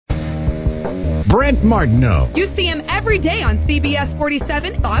Brent Martineau. You see him every day on CBS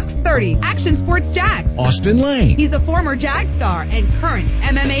 47, Fox 30, Action Sports Jax. Austin Lane. He's a former Jag star and current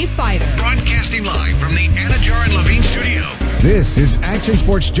MMA fighter. Broadcasting live from the Anajar and Levine studio. This is Action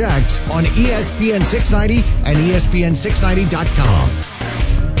Sports Jax on ESPN 690 and ESPN690.com.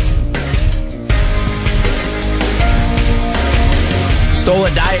 Stole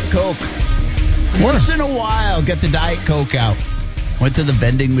a Diet Coke. Once in a while, get the Diet Coke out. Went to the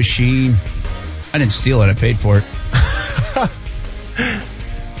vending machine. I didn't steal it. I paid for it.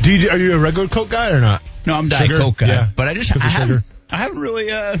 Are you a regular Coke guy or not? No, I'm Diet Coke guy. Yeah. But I haven't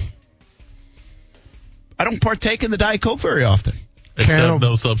really, I don't partake in the Diet Coke very often. Except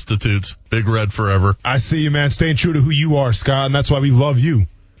no substitutes. Big Red forever. I see you, man. Staying true to who you are, Scott, and that's why we love you.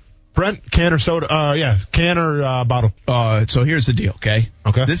 Brent, can or soda? Can or bottle? So here's the deal, okay?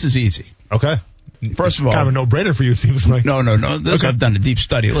 Okay. This is easy. Okay. First of all, kind of a no-brainer for you, it seems like. No. I've done a deep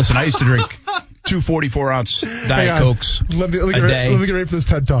study. Listen, I used to drink 2 44-ounce Diet Cokes let me a day. Let me get ready for this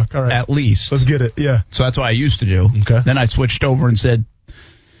TED Talk. All right. At least. Let's get it, yeah. So that's what I used to do. Okay. Then I switched over and said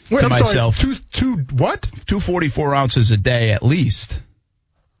to myself, sorry, two what? 2 44 ounces a day at least.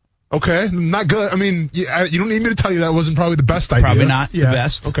 Okay, not good. I mean, you don't need me to tell you that wasn't probably the best idea. Probably not the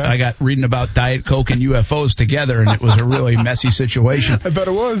best. Okay. I got reading about Diet Coke and UFOs together, and it was a really messy situation. I bet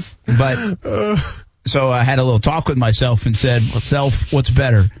it was. But so I had a little talk with myself and said, well, self, what's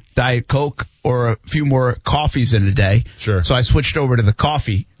better, Diet Coke or a few more coffees in a day? Sure. So I switched over to the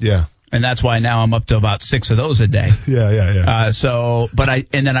coffee. Yeah. And that's why now I'm up to about 6 of those a day. Yeah.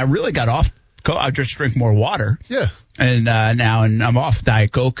 Then I really got off Coke. I just drink more water. Yeah. And now I'm off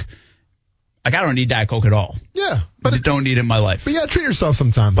Diet Coke. Like, I don't need Diet Coke at all. Yeah. But I don't need it in my life. But yeah, treat yourself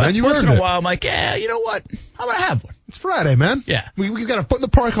sometime. But man. once in a while, I'm like, yeah, you know what? I'm going to have one. It's Friday, man. Yeah. We got to put in the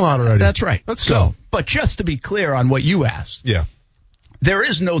parking lot already. That's right. Let's go. But just to be clear on what you asked. Yeah. There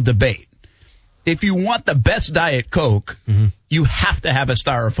is no debate. If you want the best Diet Coke, you have to have a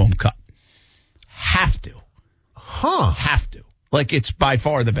styrofoam cup. Have to. Huh. Have to. Like, it's by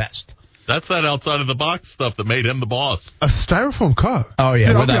far the best. That's that outside of the box stuff that made him the boss. A styrofoam cup. Oh, yeah.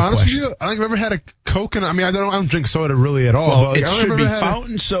 Dude, I'll be honest question. with you. I don't think I've ever had a Coke. I don't drink soda really at all. Well, but it should be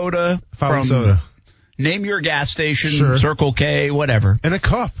fountain soda. Fountain soda. Name your gas station, sure. Circle K, whatever. In a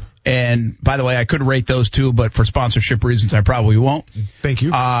cup. And, by the way, I could rate those too, but for sponsorship reasons, I probably won't. Thank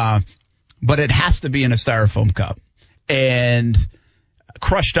you. But it has to be in a styrofoam cup. And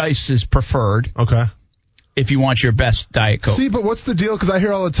crushed ice is preferred. Okay. If you want your best Diet Coke. See, but what's the deal? Because I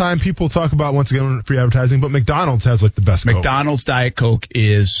hear all the time people talk about, once again, free advertising, but McDonald's has like the best Coke. McDonald's Diet Coke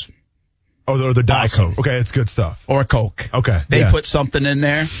is the Diet awesome. Coke. Okay, it's good stuff. Or Coke. Okay. They put something in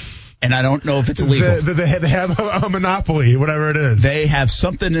there, and I don't know if it's illegal. They have a monopoly, whatever it is. They have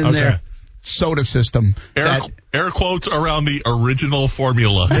something in their soda system. Air quotes around the original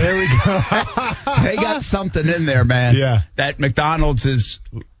formula. There we go. They got something in there, man. Yeah. That McDonald's is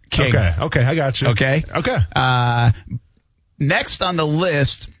king. Okay, I got you. Okay? Okay. Next on the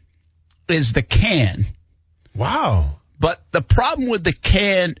list is the can. Wow. But the problem with the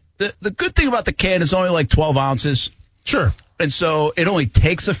can, the good thing about the can is only like 12 ounces. Sure. And so it only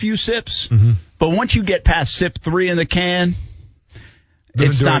takes a few sips. Mm-hmm. But once you get past sip 3 in the can,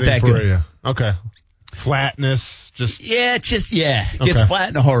 it's not that good. You. Okay. Flatness, It gets Okay. flat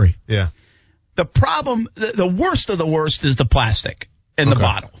in a hurry. Yeah. The problem, the worst of the worst is the plastic in the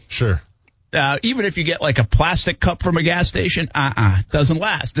bottle. Sure. Even if you get like a plastic cup from a gas station, doesn't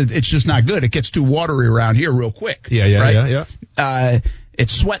last. It's just not good. It gets too watery around here real quick. Yeah. It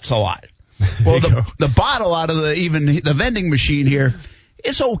sweats a lot. Well, the bottle out of the vending machine here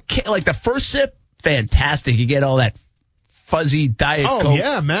is okay. Like the first sip, fantastic. You get all that fuzzy Diet Coke. Oh,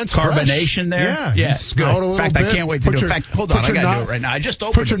 yeah, man. It's carbonation fresh. there. Yeah. It's good. In fact, I can't wait to do it. In fact, hold on. I got to do it right now. I just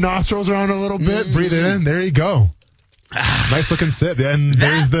opened Put your nostrils around a little bit. Breathe it in. There you go. Nice looking sip. And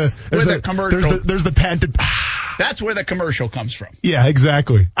there's the commercial. There's the patented. That's where the commercial comes from. Yeah,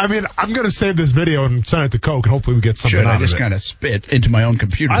 exactly. I mean, I'm going to save this video and send it to Coke, and hopefully we get something out of it. I just kind of spit into my own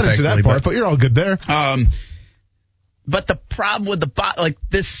computer. I didn't see that part, but you're all good there. But the problem with the bottle, like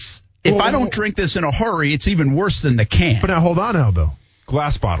this, if I don't drink this in a hurry, it's even worse than the can. But now, hold on now, though.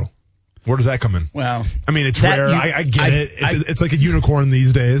 Glass bottle. Where does that come in? Well, I mean, it's rare. I get it. It's like a unicorn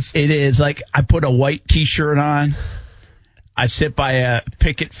these days. It is. Like, I put a white T-shirt on. I sit by a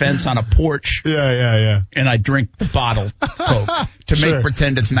picket fence on a porch. Yeah. And I drink the bottle Coke to make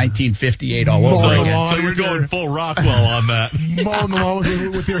pretend it's 1958 all over again. So you're going full Rockwell on that. Mowing the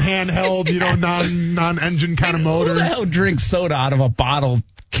lawn with your handheld, non-engine kind of motor. Who the hell drinks soda out of a bottle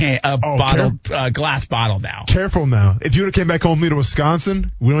glass bottle now. Careful now. If you would have came back home with me to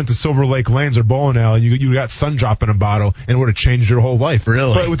Wisconsin, we went to Silver Lake Lanes or bowling alley, you got Sun Drop in a bottle, and it would have changed your whole life.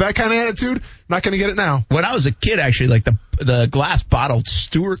 Really? But with that kind of attitude, not going to get it now. When I was a kid, actually, like the glass bottled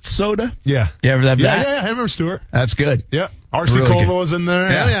Stewart soda. Yeah. You ever have that? Yeah, I remember Stewart. That's good. Yeah. RC really Cola was in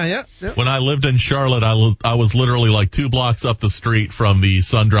there. Yeah. When I lived in Charlotte, I was literally like 2 blocks up the street from the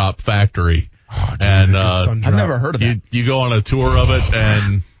Sun Drop factory. Oh, dude, and I've never heard of that. You go on a tour of it,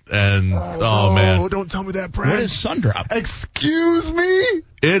 and oh man, don't tell me that, Brent. What is Sun Drop? Excuse me?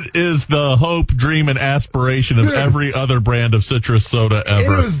 It is the hope, dream, and aspiration of every other brand of citrus soda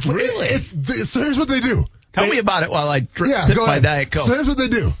ever. So here's what they do. Tell me about it while I sip my Diet Coke. So here's what they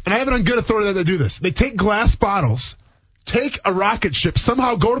do, and I have it on good authority that they do this. They take glass bottles, take a rocket ship,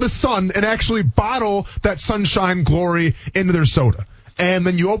 somehow go to the sun, and actually bottle that sunshine glory into their soda. And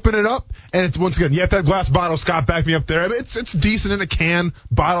then you open it up, and it's, once again, you have to have glass bottles. Scott, back me up there. I mean, it's decent in a can.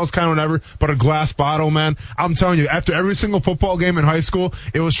 Bottles kind of whatever. But a glass bottle, man, I'm telling you, after every single football game in high school,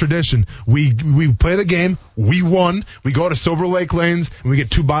 it was tradition. We play the game. We won. We go to Silver Lake Lanes, and we get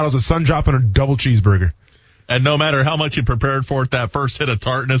 2 bottles of Sun Drop and a double cheeseburger. And no matter how much you prepared for it, that first hit of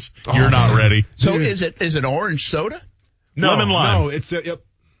tartness, you're not ready. So is it orange soda? No, lemon lime. No, it's yep.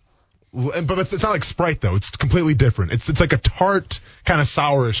 But it's not like Sprite though. It's completely different. It's like a tart, kind of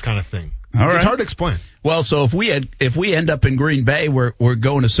sourish kind of thing. All right. It's hard to explain. Well, so if we end up in Green Bay, we're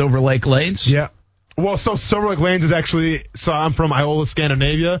going to Silver Lake Lanes. Yeah. Well, so Silver Lake Lanes is actually. So I'm from Iola,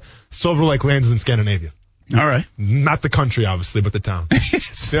 Scandinavia. Silver Lake Lanes is in Scandinavia. All right. Not the country, obviously, but the town.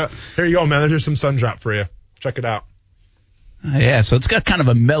 Yeah. Here you go, man. There's some Sun Drop for you. Check it out. Yeah, so it's got kind of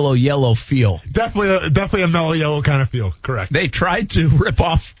a mellow yellow feel. Definitely a mellow yellow kind of feel. Correct. They tried to rip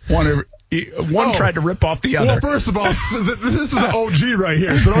off one tried to rip off the other. Well, first of all, this is an OG right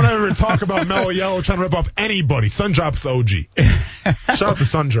here, so don't ever talk about mellow yellow trying to rip off anybody. Sun Drop's the OG. Shout out to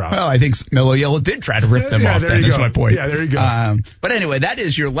Sun Drop. Well, I think mellow yellow did try to rip them off. That's my point. Yeah, there you go. But anyway, that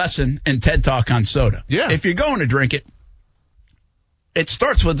is your lesson in TED Talk on soda. Yeah. If you're going to drink it, it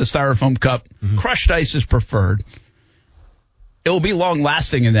starts with the styrofoam cup. Mm-hmm. Crushed ice is preferred. It will be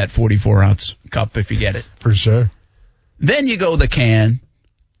long-lasting in that 44-ounce cup if you get it. For sure. Then you go the can,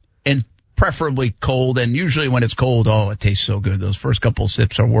 and preferably cold. And usually when it's cold, it tastes so good. Those first couple of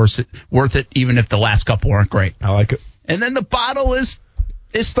sips are worth it, even if the last couple aren't great. I like it. And then the bottle is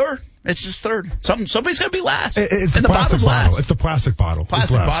third. It's just third. Somebody's going to be last. It's the plastic bottle. It's the plastic bottle.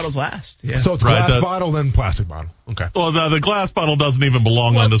 Plastic bottles last. Yeah. So it's glass bottle, then plastic bottle. Okay. Well, the glass bottle doesn't even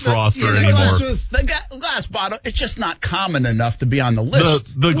belong on this roster anymore. The glass bottle, it's just not common enough to be on the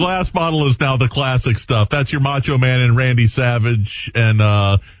list. The glass bottle is now the classic stuff. That's your Macho Man and Randy Savage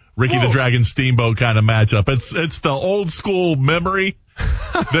and Ricky the Dragon Steamboat kind of matchup. It's the old school memory.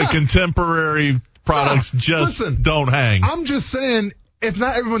 The contemporary products don't hang. I'm just saying, if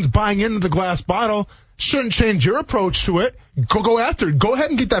not everyone's buying into the glass bottle, shouldn't change your approach to it. Go after it. Go ahead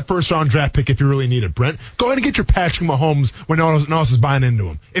and get that first-round draft pick if you really need it, Brent. Go ahead and get your Patrick Mahomes when no one else is buying into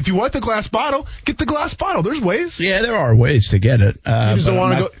him. If you want the glass bottle, get the glass bottle. There's ways. Yeah, there are ways to get it. You just don't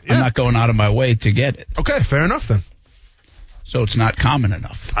want to go. Yeah. I'm not going out of my way to get it. Okay, fair enough then. So it's not common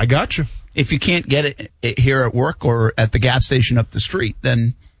enough. I got you. If you can't get it here at work or at the gas station up the street,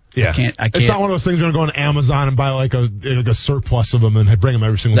 then I can't. It's not one of those things you're going to go on Amazon and buy like a surplus of them and bring them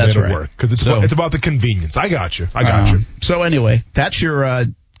every single day to work. Because it's about the convenience. I got you. So anyway, that's your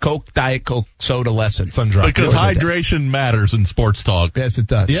Diet Coke soda lesson. Sun Drop. Because hydration matters in sports talk. Yes, it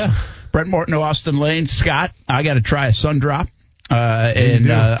does. Yeah. Brent Morton, Austen Lane, Scott, I got to try a Sun Drop.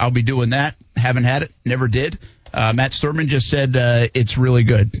 I'll be doing that. Haven't had it. Never did. Matt Sturman just said it's really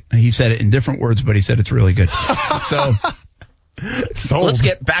good. He said it in different words, but he said it's really good. So let's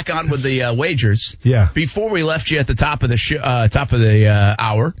get back on with the wagers. Yeah. Before we left you at the top of the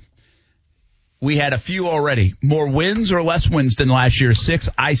hour, we had a few already. More wins or less wins than last year? 6.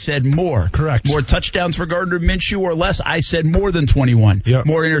 I said more. Correct. More touchdowns for Gardner Minshew or less? I said more than 21. Yep.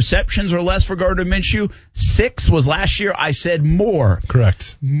 More interceptions or less for Gardner Minshew? 6 was last year. I said more.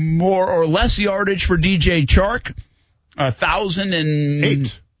 Correct. More or less yardage for DJ Chark?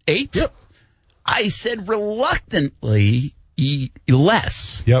 1,008. Yep. I said reluctantly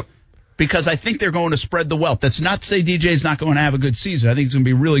less. Yep. Because I think they're going to spread the wealth. That's not to say DJ's not going to have a good season. I think he's going to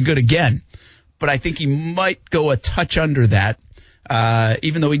be really good again. But I think he might go a touch under that,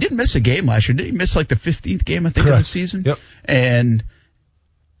 even though he didn't miss a game last year. Did he miss like the 15th game, I think, of the season? Yep. And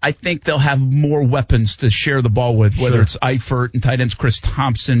I think they'll have more weapons to share the ball with, whether it's Eifert and tight ends Chris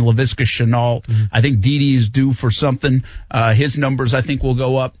Thompson, Laviska Shenault. Mm-hmm. I think Dede is due for something. His numbers, I think, will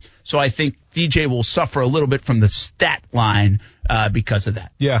go up. So I think DJ will suffer a little bit from the stat line because of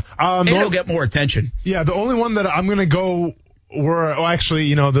that. Yeah. And he'll get more attention. Yeah, the only one that I'm going to go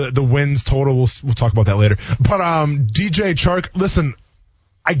actually, the wins total, we'll talk about that later. But DJ Chark, listen,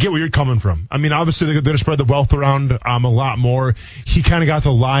 I get where you're coming from. I mean, obviously they're going to spread the wealth around a lot more. He kind of got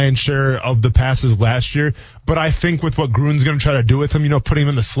the lion's share of the passes last year, but I think with what Gruden's going to try to do with him, putting him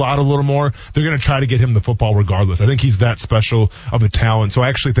in the slot a little more, they're going to try to get him the football regardless. I think he's that special of a talent. So I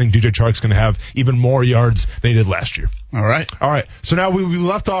actually think DJ Chark's going to have even more yards than he did last year. All right. So now we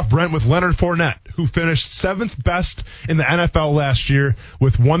left off, Brent, with Leonard Fournette, who finished 7th best in the NFL last year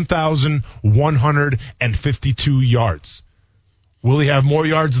with 1,152 yards. Will he have more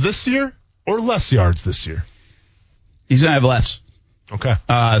yards this year or less yards this year? He's going to have less. Okay.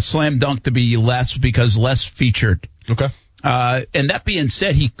 Slam dunk to be less because less featured. Okay. And that being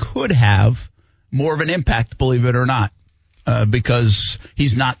said, he could have more of an impact, believe it or not, because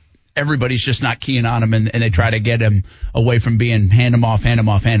everybody's just not keying on him, and they try to get him away from being hand him off.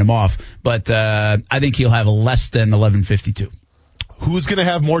 But I think he'll have less than 1152. Who's going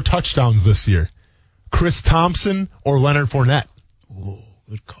to have more touchdowns this year? Chris Thompson or Leonard Fournette? Oh,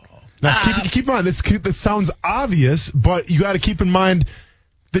 good call. Now, keep in mind, this sounds obvious, but you got to keep in mind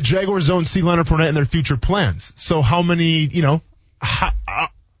the Jaguars don't see Leonard Fournette in their future plans. So how many,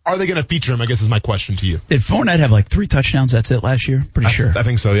 are they going to feature him, I guess is my question to you. Did Fournette have like 3 touchdowns? That's it last year? Pretty sure. I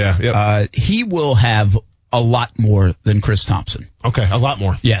think so, yeah. Yep. He will have a lot more than Chris Thompson. Okay, a lot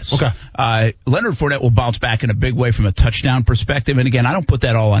more. Yes. Okay. Leonard Fournette will bounce back in a big way from a touchdown perspective. And again, I don't put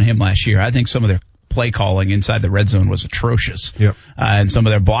that all on him last year. I think some of their play calling inside the red zone was atrocious. Yep. And some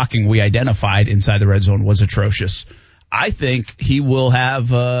of their blocking we identified inside the red zone was atrocious. I think he will have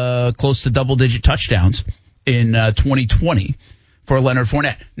close to double-digit touchdowns in 2020 for Leonard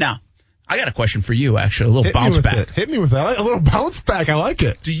Fournette. Now, I got a question for you, actually, a little bounce back. Hit me with that. A little bounce back. I like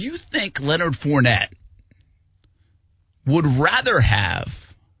it. Do you think Leonard Fournette would rather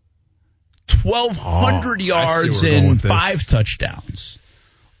have 1,200 yards and 5 touchdowns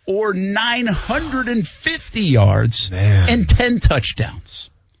or 950 yards and 10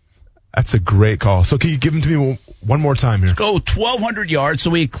 touchdowns? That's a great call. So can you give them to me one more time here? Let's go 1,200 yards. So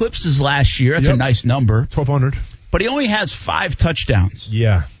he eclipses last year. That's a nice number. 1,200. But he only has 5 touchdowns.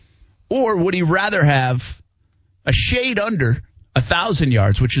 Yeah. Or would he rather have a shade under 1,000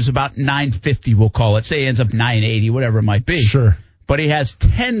 yards, which is about 950, we'll call it. Say he ends up 980, whatever it might be. Sure. But he has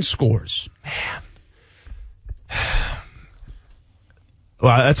 10 scores. Man.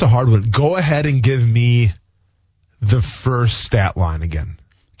 Well, that's a hard one. Go ahead and give me the first stat line again.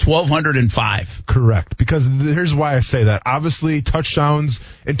 1,205. Correct. Because here's why I say that. Obviously, touchdowns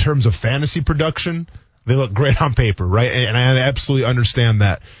in terms of fantasy production, they look great on paper, right? And I absolutely understand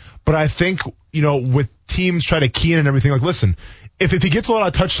that. But I think, with teams trying to key in and everything, like, listen, if he gets a lot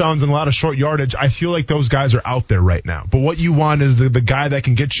of touchdowns and a lot of short yardage, I feel like those guys are out there right now. But what you want is the guy that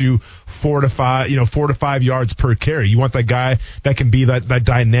can get you 4 to 5 yards per carry. You want that guy that can be that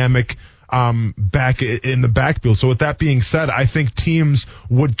dynamic back in the backfield. So with that being said, I think teams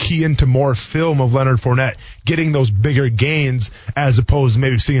would key into more film of Leonard Fournette getting those bigger gains as opposed to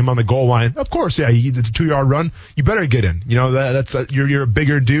maybe seeing him on the goal line. Of course, yeah, it's a 2-yard run. You better get in. You're a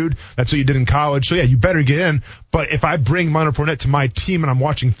bigger dude. That's what you did in college. So yeah, you better get in. But if I bring Leonard Fournette to my team and I'm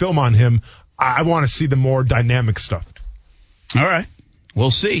watching film on him, I want to see the more dynamic stuff. All right.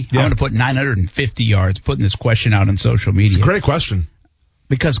 We'll see. Yeah. I'm going to put 950 yards, putting this question out on social media. It's a great question.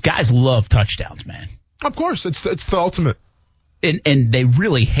 Because guys love touchdowns, man. Of course. It's the ultimate. And they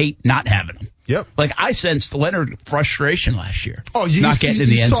really hate not having them. Yep. Like, I sensed Leonard frustration last year. Oh, you not getting in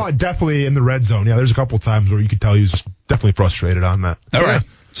the end zone. You saw it definitely in the red zone. Yeah, there's a couple of times where you could tell he was just definitely frustrated on that. All right.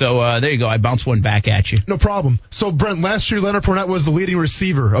 So there you go. I bounced one back at you. No problem. So, Brent, last year Leonard Fournette was the leading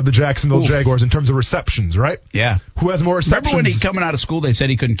receiver of the Jacksonville Jaguars in terms of receptions, right? Yeah. Who has more receptions? Remember when coming out of school they said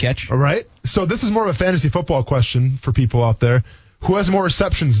he couldn't catch? All right. So this is more of a fantasy football question for people out there. Who has more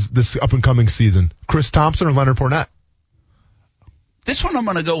receptions this up-and-coming season? Chris Thompson or Leonard Fournette? This one I'm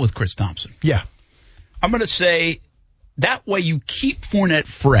going to go with Chris Thompson. Yeah. I'm going to say that way you keep Fournette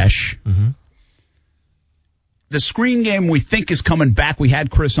fresh. Mm-hmm. The screen game we think is coming back. We had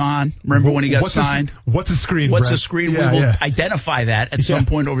Chris on. Remember when he got signed? What's a screen, What's Brent? a screen? Yeah, we will identify that at some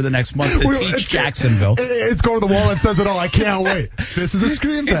point over the next month to teach Jacksonville. It's going to the wall and says it all. I can't wait. This is a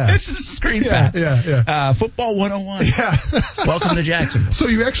screen pass. This is a screen pass. Yeah. Football 101. Yeah. Welcome to Jacksonville. So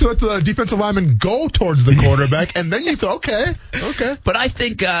you actually let the defensive lineman go towards the quarterback, and then you thought, okay. But I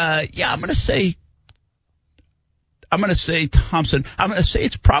think, I'm going to say Thompson. I'm going to say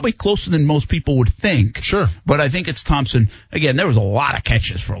it's probably closer than most people would think. Sure. But I think it's Thompson. Again, there was a lot of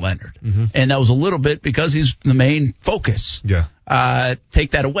catches for Leonard. Mm-hmm. And that was a little bit because he's the main focus. Yeah.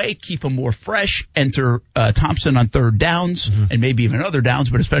 Take that away, keep him more fresh, enter Thompson on third downs, and maybe even other downs,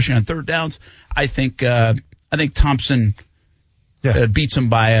 but especially on third downs. I think Thompson Yeah. Beats them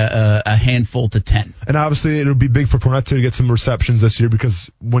by a handful to 10. And obviously, it'll be big for Fournette to get some receptions this year because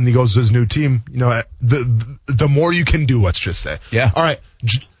when he goes to his new team, the more you can do, let's just say. Yeah. All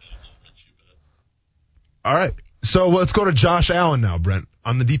right. So let's go to Josh Allen now, Brent,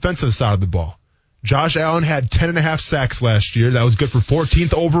 on the defensive side of the ball. Josh Allen had 10.5 sacks last year. That was good for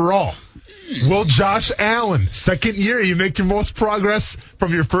 14th overall. Will Josh Allen, second year, you make your most progress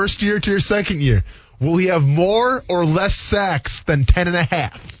from your first year to your second year. Will he have more or less sacks than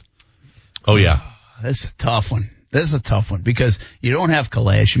 10.5? Oh, yeah. That's a tough one. This is a tough one because you don't have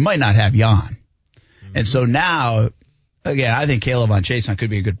Calais. You might not have Jan. Mm-hmm. And so now, again, I think Caleb on Chason could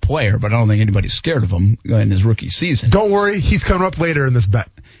be a good player, but I don't think anybody's scared of him in his rookie season. Don't worry. He's coming up later in this bet.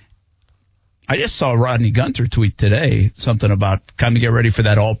 I just saw Rodney Gunther tweet today something about kind of get ready for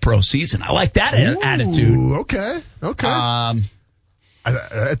that all-pro season. I like that attitude. Okay.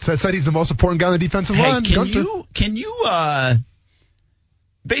 I said he's the most important guy on the defensive line. Can you,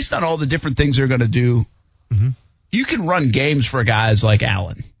 based on all the different things they're going to do, you can run games for guys like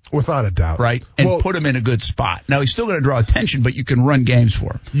Allen. Without a doubt. Right? And put him in a good spot. Now, he's still going to draw attention, but you can run games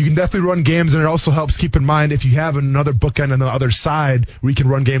for him. You can definitely run games, and it also helps keep in mind if you have another bookend on the other side, we can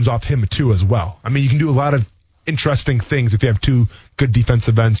run games off him too as well. I mean, you can do a lot of interesting things if you have two good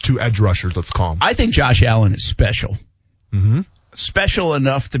defensive ends, two edge rushers, let's call them. I think Josh Allen is special. Mm-hmm. Special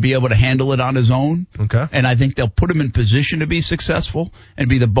enough to be able to handle it on his own. Okay. And I think they'll put him in position to be successful and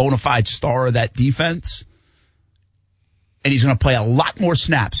be the bona fide star of that defense. And he's going to play a lot more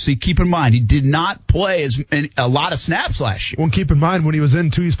snaps. See, keep in mind, he did not play a lot of snaps last year. Well, keep in mind, when he was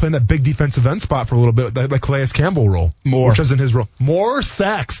in, too, he's playing that big defensive end spot for a little bit, like Calais Campbell role. More. Which isn't his role. More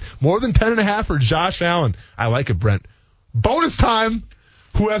sacks. More than 10.5 for Josh Allen. I like it, Brent. Bonus time.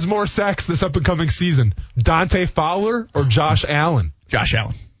 Who has more sacks this up-and-coming season? Dante Fowler or Josh Allen? Josh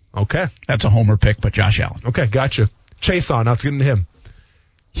Allen. Okay. That's a homer pick, but Josh Allen. Okay, gotcha. Chase on. Now let's get into him.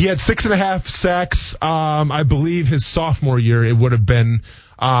 He had 6.5 sacks, I believe his sophomore year it would have been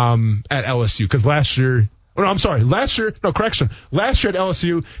at LSU. Because last year at LSU,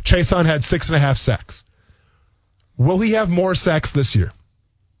 Chason had 6.5 sacks. Will he have more sacks this year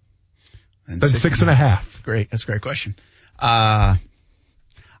than 6.5? That's a great question. I'm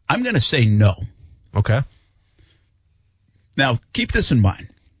going to say no. Okay. Now, keep this in mind.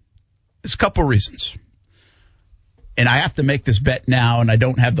 There's a couple reasons. And I have to make this bet now, and I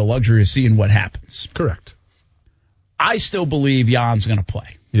don't have the luxury of seeing what happens. Correct. I still believe Jan's going to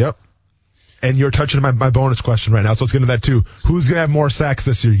play. Yep. And you're touching my bonus question right now, so let's get into that too. Who's going to have more sacks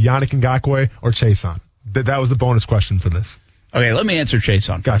this year, Yannick Ngakoue or Chason? That was the bonus question for this. Okay, let me answer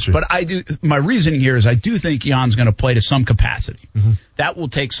Chason. Gotcha. But my reasoning here is I do think Jan's going to play to some capacity. Mm-hmm. That will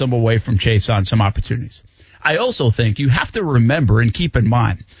take some away from Chason, some opportunities. I also think you have to remember and keep in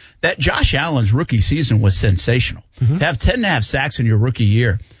mind that Josh Allen's rookie season was sensational. Mm-hmm. To have 10.5 sacks in your rookie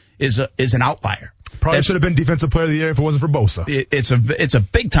year is an outlier. Probably should have been Defensive Player of the Year if it wasn't for Bosa. It's a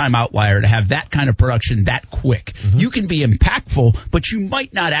big time outlier to have that kind of production that quick. Mm-hmm. You can be impactful, but you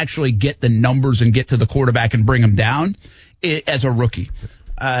might not actually get the numbers and get to the quarterback and bring him down as a rookie.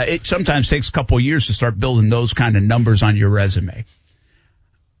 It sometimes takes a couple of years to start building those kind of numbers on your resume.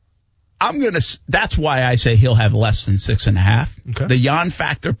 That's why I say he'll have less than 6.5. Okay. The Jan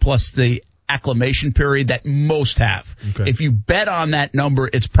factor plus the acclimation period that most have. Okay. If you bet on that number,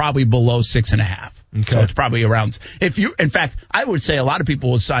 it's probably below 6.5. Okay. So it's probably around. In fact, I would say a lot of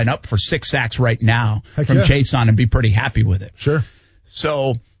people would sign up for 6 sacks right now from Chason and be pretty happy with it. Sure.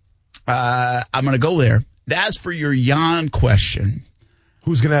 So I'm going to go there. As for your Jan question,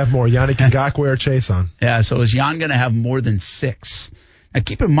 who's going to have more, Yannick Ngakoue or Chason? Yeah. So is Jan going to have more than 6? Now,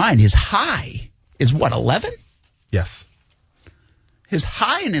 keep in mind, his high is what, 11? Yes. His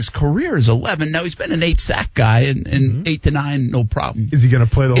high in his career is 11. Now, he's been an 8-sack guy, and 8 to 9, no problem. Is he going to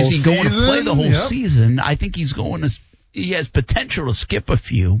play the whole season? Is he going to play the whole season? I think he has potential to skip a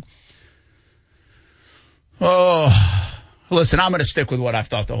few. Oh, listen, I'm going to stick with what I've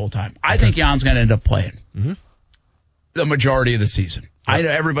thought the whole time. I think Jan's going to end up playing the majority of the season. I know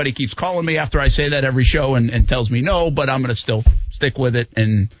everybody keeps calling me after I say that every show and tells me no, but I'm going to still stick with it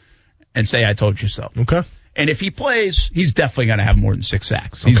and say I told you so. Okay. And if he plays, he's definitely going to have more than 6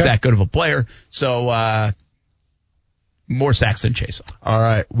 sacks. He's that good of a player. So more sacks than Chason. All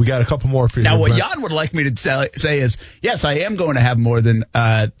right. We got a couple more for you. Now, what Jan would like me to say is, yes, I am going to have more than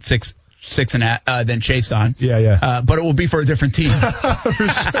 6 than Chason. Yeah. But it will be for a different team. For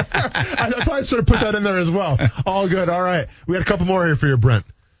sure. I probably should have put that in there as well. All good. All right. We got a couple more here for you, Brent.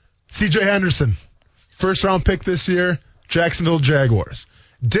 C.J. Henderson, first-round pick this year, Jacksonville Jaguars.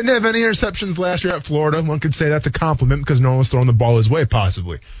 Didn't have any interceptions last year at Florida. One could say that's a compliment because no one was throwing the ball his way,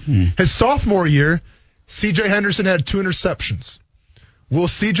 possibly. His sophomore year, C.J. Henderson had 2 interceptions. Will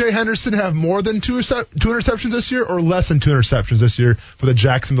C.J. Henderson have more than two interceptions this year or less than 2 interceptions this year for the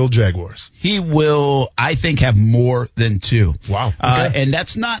Jacksonville Jaguars? He will, I think, have more than 2. Wow. Okay. And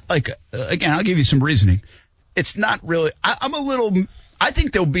that's not like, again, I'll give you some reasoning. It's not really, I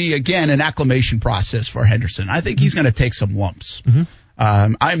think there'll be, again, an acclimation process for Henderson. I think he's going to take some lumps.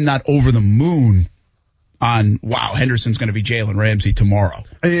 Mm-hmm. I'm not over the moon on, wow, Henderson's going to be Jalen Ramsey tomorrow.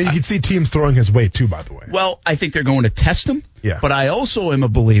 And you can see teams throwing his weight, too, by the way. Well, I think they're going to test him. Yeah. But I also am a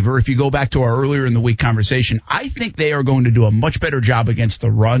believer, if you go back to our earlier in the week conversation, I think they are going to do a much better job against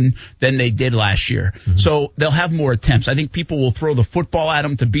the run than they did last year. Mm-hmm. So they'll have more attempts. I think people will throw the football at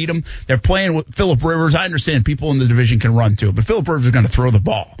him to beat him. They're playing with Phillip Rivers. I understand people in the division can run too, but Phillip Rivers is going to throw the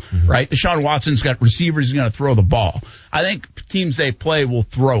ball, right? Deshaun Watson's got receivers. He's going to throw the ball. I think teams they play will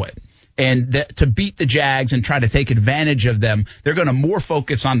throw it. And to beat the Jags and try to take advantage of them, they're going to more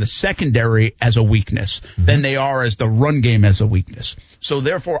focus on the secondary as a weakness than they are as the run game as a weakness. So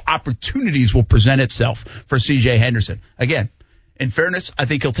therefore, opportunities will present itself for C.J. Henderson. Again, in fairness, I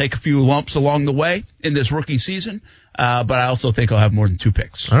think he'll take a few lumps along the way in this rookie season, but I also think he'll have more than 2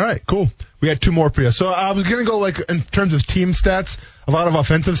 picks. All right, cool. We got 2 more for you. So I was going to go, like, in terms of team stats, a lot of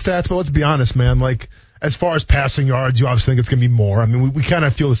offensive stats, but let's be honest, man, like, as far as passing yards, you obviously think it's going to be more. I mean, we kind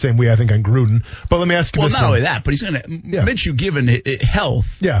of feel the same way, I think, on Gruden. But let me ask you this. Well, not only that, but he's going to, Minshew, given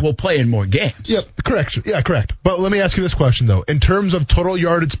health, will play in more games. Yep, correct. Yeah, correct. But let me ask you this question, though. In terms of total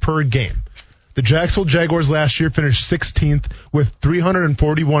yardage per game, the Jacksonville Jaguars last year finished 16th with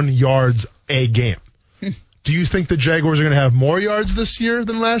 341 yards a game. Do you think the Jaguars are going to have more yards this year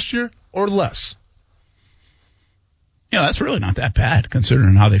than last year or less? That's really not that bad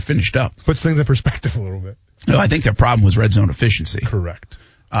considering how they finished up. Puts things in perspective a little bit. No, I think their problem was red zone efficiency. Correct.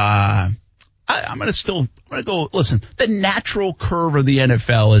 I'm going to go, listen, the natural curve of the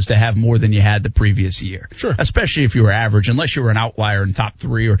NFL is to have more than you had the previous year. Sure. Especially if you were average, unless you were an outlier in top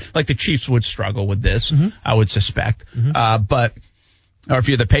 3 or like the Chiefs would struggle with this, I would suspect. Or if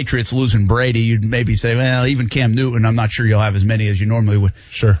you're the Patriots losing Brady, you'd maybe say, well, even Cam Newton, I'm not sure you'll have as many as you normally would.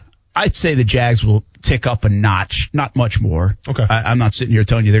 Sure. I'd say the Jags will tick up a notch, not much more. Okay. I'm not sitting here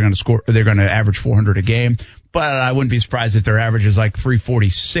telling you they're going to average 400 a game, but I wouldn't be surprised if their average is like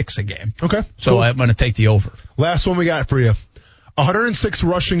 346 a game. Okay. So cool. I'm going to take the over. Last one we got for you. 106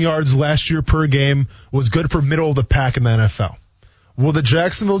 rushing yards last year per game was good for middle of the pack in the NFL. Will the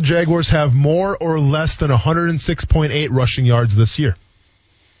Jacksonville Jaguars have more or less than 106.8 rushing yards this year?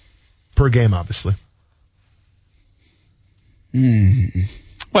 Per game, obviously.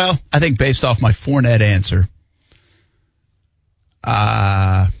 Well, I think based off my Fournette answer,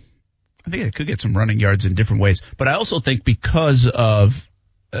 I think it could get some running yards in different ways. But I also think because of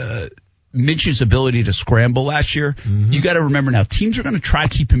Minshew's ability to scramble last year, you got to remember now, teams are going to try to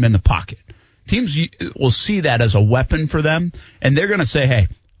keep him in the pocket. Teams will see that as a weapon for them, and they're going to say, hey,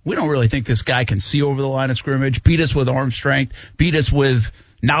 we don't really think this guy can see over the line of scrimmage, beat us with arm strength, beat us with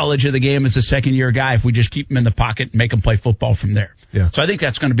knowledge of the game as a second-year guy if we just keep him in the pocket and make him play football from there. Yeah. So I think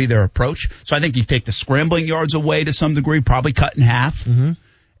that's going to be their approach. So I think you take the scrambling yards away to some degree, probably cut in half.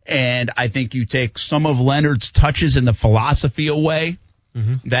 And I think you take some of Leonard's touches and the philosophy away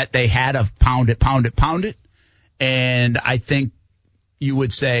that they had of pound it, pound it, pound it. And I think you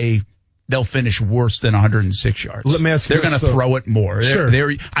would say they'll finish worse than 106 yards. Let me ask you They're going to throw it more. Sure.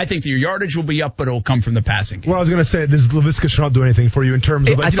 I think your yardage will be up, but it will come from the passing game. Well, I was going to say, does Laviska Shenault do anything for you in terms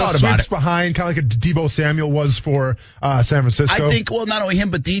of sweeps behind, kind of like a Debo Samuel was for San Francisco? I think, well, not only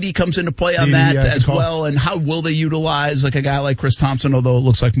him, but Dede comes into play on that as well. And how will they utilize like a guy like Chris Thompson, although it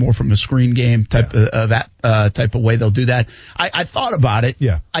looks like more from a screen game type of way they'll do that. I thought about it.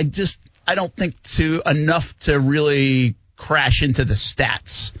 Yeah. I don't think enough to really crash into the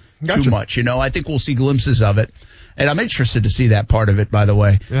stats. Gotcha. Too much, I think we'll see glimpses of it, and I'm interested to see that part of it, by the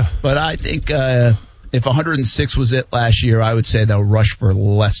way. Yeah. But I think if 106 was it last year, I would say they'll rush for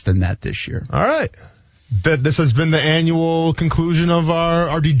less than that this year. All right. This has been the annual conclusion of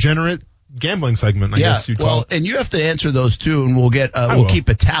our degenerate gambling segment, I guess you'd call it. And you have to answer those too, and we'll keep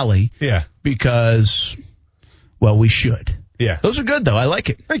a tally. Yeah. Because, well, we should. Yeah. Those are good, though. I like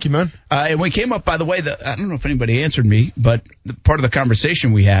it. Thank you, man. And we came up, by the way, I don't know if anybody answered me, but part of the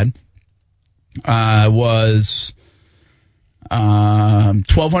conversation we had was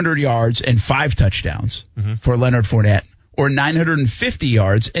 1,200 yards and 5 touchdowns for Leonard Fournette, or 950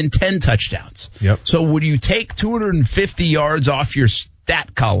 yards and 10 touchdowns. Yep. So would you take 250 yards off your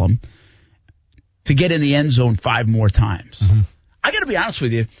stat column to get in the end zone 5 more times? I got to be honest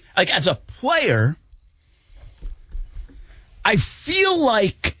with you. Like, as a player, I feel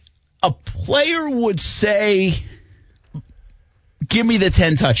like a player would say, give me the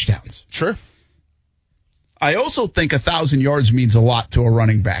 10 touchdowns. Sure. I also think 1,000 yards means a lot to a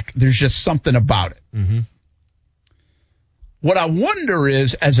running back. There's just something about it. Mm-hmm. What I wonder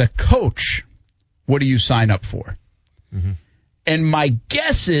is, as a coach, what do you sign up for? Mm-hmm. And my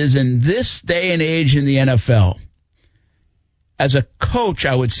guess is, in this day and age in the NFL, as a coach,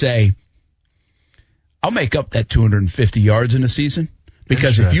 I would say, I'll make up that 250 yards in a season.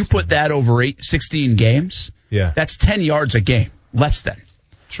 Because if you put that over 16 games, that's 10 yards a game, less than.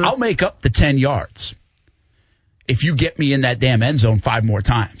 True. I'll make up the 10 yards if you get me in that damn end zone 5 more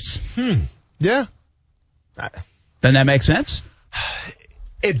times. Yeah. Doesn't that make sense?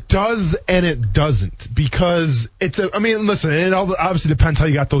 It does and it doesn't, because listen, it obviously depends how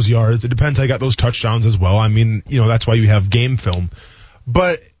you got those yards. It depends how you got those touchdowns as well. I mean, that's why you have game film.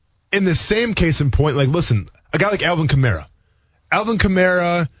 But in the same case in point, like, listen, a guy like Alvin Kamara,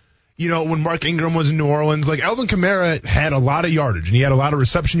 when Mark Ingram was in New Orleans, like, Alvin Kamara had a lot of yardage and he had a lot of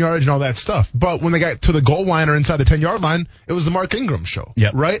reception yardage and all that stuff. But when they got to the goal line or inside the 10-yard line, it was the Mark Ingram show.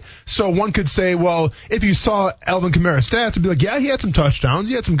 Yep. Right? So one could say, well, if you saw Alvin Kamara's stats, it'd be like, yeah, he had some touchdowns,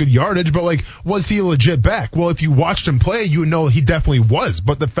 he had some good yardage, but, like, was he a legit back? Well, if you watched him play, you would know he definitely was.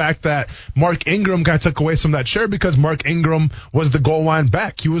 But the fact that Mark Ingram kind of took away some of that share because Mark Ingram was the goal line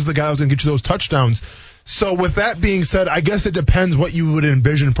back. He was the guy that was going to get you those touchdowns. So with that being said, I guess it depends what you would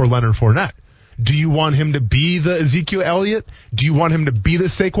envision for Leonard Fournette. Do you want him to be the Ezekiel Elliott? Do you want him to be the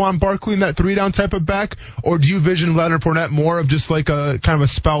Saquon Barkley in that 3-down type of back? Or do you vision Leonard Fournette more of just like a kind of a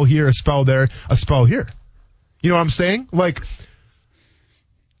spell here, a spell there, a spell here? You know what I'm saying? Like,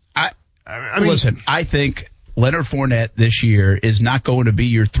 I mean, listen, I think Leonard Fournette this year is not going to be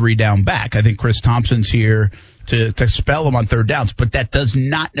your 3-down back. I think Chris Thompson's here to spell him on 3rd downs, but that does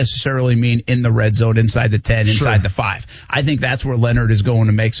not necessarily mean in the red zone, inside the 10, inside the 5. I think that's where Leonard is going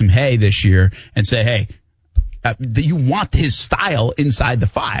to make some hay this year and say, hey, you want his style inside the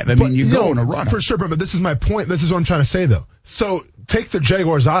 5. I mean, you're going to run him. For sure, but this is my point. This is what I'm trying to say, though. So take the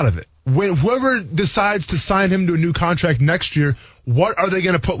Jaguars out of it. When whoever decides to sign him to a new contract next year, what are they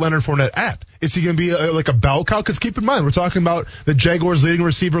going to put Leonard Fournette at? Is he going to be like a bell cow? Because keep in mind, we're talking about the Jaguars' leading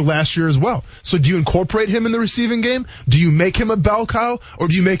receiver last year as well. So do you incorporate him in the receiving game? Do you make him a bell cow, or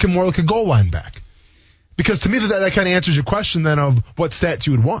do you make him more like a goal line back? Because to me, that kind of answers your question then of what stats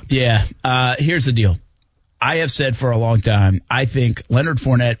you would want. Yeah. Here's the deal. I have said for a long time, I think Leonard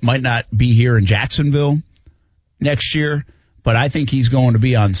Fournette might not be here in Jacksonville next year, but I think he's going to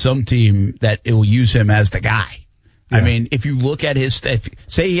be on some team that it will use him as the guy. Yeah. I mean, if you look at his stats,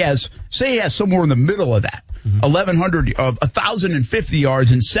 say he has somewhere in the middle of that, 1,050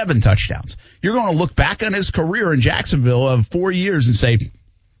 yards and 7 touchdowns. You're going to look back on his career in Jacksonville of 4 years and say,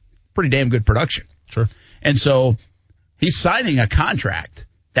 pretty damn good production. Sure. And so he's signing a contract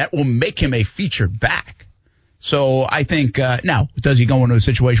that will make him a featured back. So I think now, does he go into a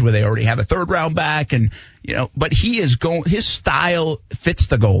situation where they already have a 3rd round back, and but he is going. His style fits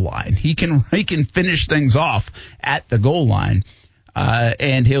the goal line. He can finish things off at the goal line,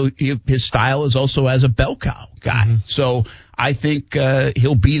 and his style is also as a bell cow guy. Mm-hmm. So I think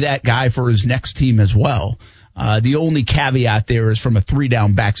he'll be that guy for his next team as well. The only caveat there is from a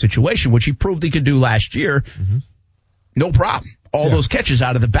 3-down back situation, which he proved he could do last year. Mm-hmm. No problem. All those catches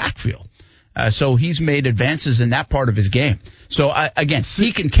out of the backfield. So he's made advances in that part of his game. So again,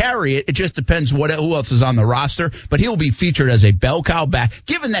 he can carry it. It just depends who else is on the roster. But he'll be featured as a bell cow back,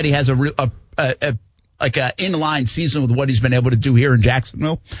 given that he has a inline season with what he's been able to do here in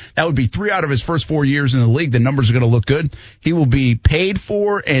Jacksonville. That would be 3 out of his first 4 years in the league. The numbers are going to look good. He will be paid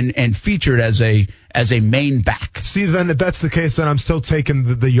for and featured as a main back. See, then if that's the case, then I'm still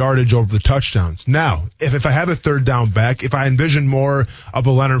taking the yardage over the touchdowns. Now, if I have a 3rd down back, if I envision more of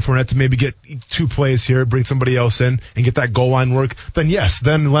a Leonard Fournette to maybe get 2 plays here, bring somebody else in, and get that goal line work, then yes,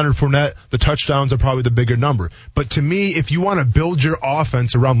 then Leonard Fournette, the touchdowns are probably the bigger number. But to me, if you want to build your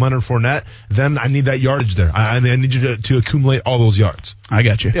offense around Leonard Fournette, then I need that yardage there. I need you to accumulate all those yards. I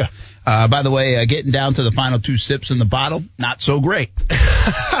got you. Yeah. By the way, getting down to the final 2 sips in the bottle, not so great.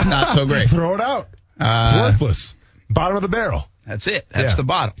 Not so great. Throw it out. It's worthless. Bottom of the barrel. That's it. That's the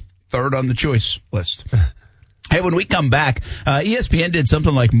bottom. 3rd on the choice list. Hey, when we come back, ESPN did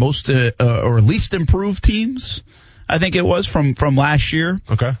something like most or least improved teams, I think it was, from last year.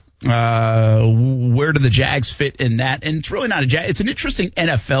 Okay. Where do the Jags fit in that? And it's really not it's an interesting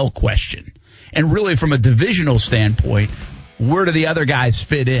NFL question. And really, from a divisional standpoint, where do the other guys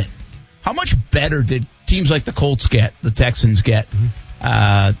fit in? How much better did teams like the Colts get, the Texans get,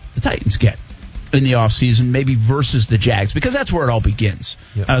 the Titans get in the offseason, maybe versus the Jags? Because that's where it all begins.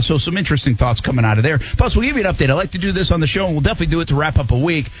 Yep. So some interesting thoughts coming out of there. Plus, we'll give you an update. I like to do this on the show, and we'll definitely do it to wrap up a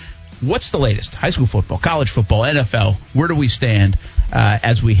week. What's the latest? High school football, college football, NFL. Where do we stand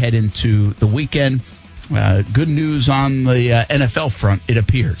as we head into the weekend? Good news on the NFL front, it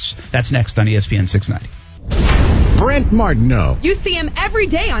appears. That's next on ESPN 690. Brent Martineau. You see him every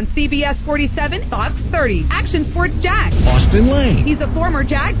day on CBS 47, Fox 30, Action Sports Jax. Austin Lane. He's a former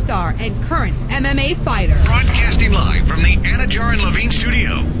Jag star and current MMA fighter. Broadcasting live from the Anajar and Levine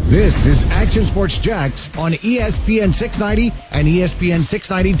studio. This is Action Sports Jax on ESPN 690 and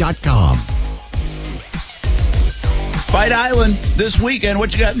ESPN690.com. Fight Island this weekend.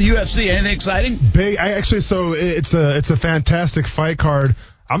 What you got in the UFC? Anything exciting? Big. It's a fantastic fight card.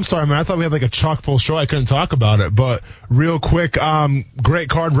 I'm sorry, man. I thought we had like a chock full show. I couldn't talk about it. But real quick, great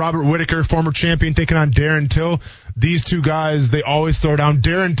card. Robert Whittaker, former champion, taking on Darren Till. These two guys, they always throw down.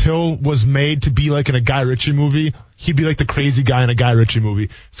 Darren Till was made to be like in a Guy Ritchie movie. He'd be like the crazy guy in a Guy Ritchie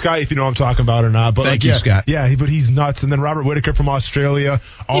movie. Scott, if you know what I'm talking about or not. But Thank you, Scott. Yeah, but he's nuts. And then Robert Whittaker from Australia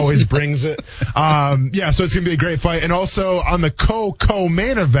always brings it. So it's going to be a great fight. And also on the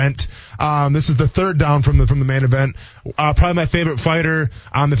co-main event, this is the third down from the main event. Probably my favorite fighter,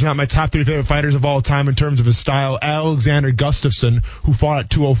 if not my top 3 favorite fighters of all time in terms of his style, Alexander Gustafsson, who fought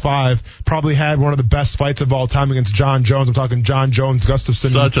at 205, probably had one of the best fights of all time against John Jones. I'm talking John Jones, Gustafsson.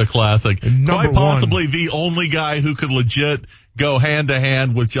 Such a classic. Quite possibly one. The only guy who could legit go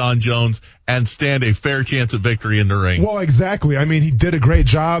hand-to-hand with John Jones and stand a fair chance at victory in the ring. Well, exactly. I mean, he did a great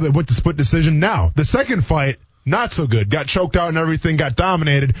job with the split decision. Now, the second fight, not so good. Got choked out and everything, got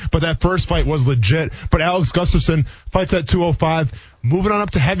dominated, but that first fight was legit. But Alex Gustafsson fights at 205, moving on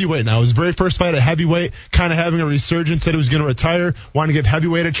up to heavyweight now. His very first fight at heavyweight, kind of having a resurgence, said he was going to retire, wanted to give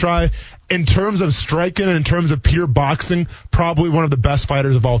heavyweight a try. In terms of striking and in terms of pure boxing, probably one of the best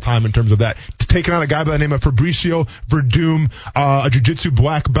fighters of all time in terms of that. Taking on a guy by the name of Fabricio Verdum, a jiu-jitsu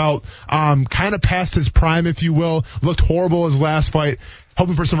black belt, kind of past his prime, if you will. Looked horrible his last fight.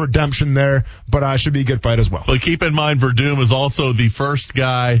 Hoping for some redemption there, but should be a good fight as well. But keep in mind, Verdum is also the first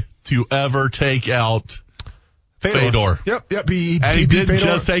guy to ever take out Fedor. Yep. He didn't Fedor.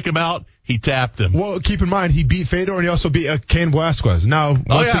 just take him out. He tapped him. Well, keep in mind, he beat Fedor and he also beat Cain Velasquez. Now,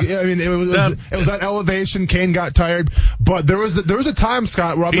 again, I mean, it was at elevation. Cain got tired, but there was a time,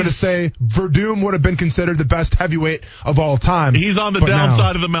 Scott, where I'm going to say Verdum would have been considered the best heavyweight of all time. He's on the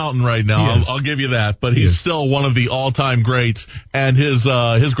downside of the mountain right now. I'll give you that, but he's still one of the all-time greats, and his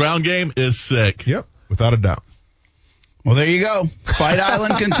ground game is sick. Yep, without a doubt. Well, there you go. Fight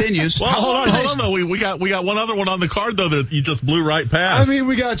Island continues. Well, hold on, though. We got one other one on the card though that you just blew right past. I mean,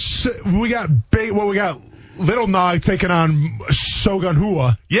 we got Little Nog taking on Shogun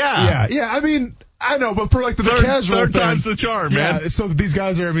Hua. Yeah. I mean, I know, but for like the casual third time's the charm, man. Yeah, so these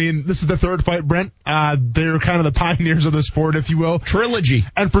guys are, I mean, this is the third fight, Brent. They're kind of the pioneers of the sport, if you will. Trilogy.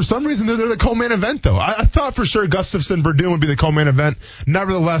 And for some reason, they're the co-main event, though. I thought for sure Gustafsson Verdum would be the co-main event.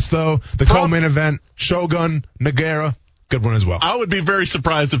 Nevertheless, though, the co-main event, Shogun, Nogueira, good one as well. I would be very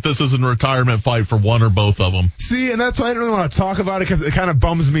surprised if this is a retirement fight for one or both of them. See, and that's why I don't really want to talk about it because it kind of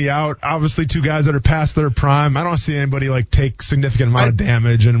bums me out. Obviously, two guys that are past their prime. I don't see anybody like take significant amount of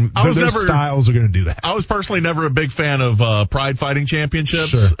damage, and their styles are going to do that. I was personally never a big fan of Pride Fighting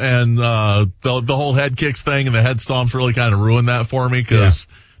Championships, and the whole head kicks thing and the head stomps really kind of ruined that for me because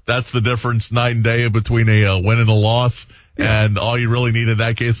that's the difference night and day between a win and a loss. Yeah. And all you really need in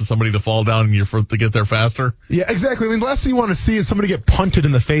that case is somebody to fall down and your foot to get there faster. Yeah, exactly. I mean, the last thing you want to see is somebody get punted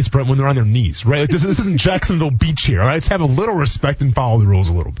in the face, Brent, when they're on their knees, right? Like this isn't Jacksonville Beach here, all right? Let's have a little respect and follow the rules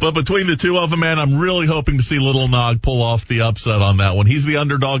a little bit. But between the two of them, man, I'm really hoping to see Little Nog pull off the upset on that one. He's the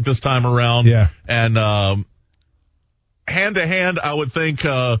underdog this time around. Yeah. And hand to hand, I would think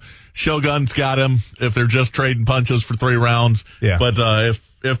Shogun's got him if they're just trading punches for 3 rounds. Yeah. But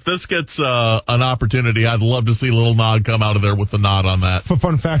if this gets an opportunity, I'd love to see Little Nog come out of there with the nod on that.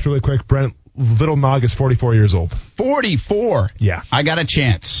 Fun fact really quick, Brent. Little Nog is 44 years old. 44? Yeah. I got a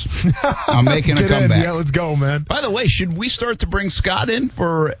chance. I'm making a comeback. Yeah, let's go, man. By the way, should we start to bring Scott in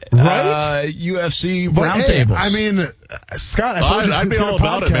for UFC roundtables? Hey, I mean, Scott, I told you I'd be all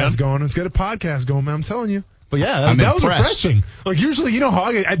about it, man. Going. Let's get a podcast going, man. I'm telling you. But yeah, that was refreshing. Like usually, you know how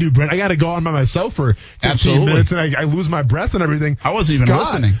I do, Brent. I got to go on by myself for 15 minutes, and I lose my breath and everything. I wasn't even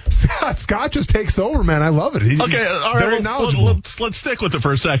listening. Scott just takes over, man. I love it. Okay, all right. Very knowledgeable. Let's stick with it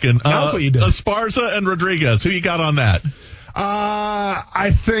for a second. What you did. Esparza and Rodriguez. Who you got on that?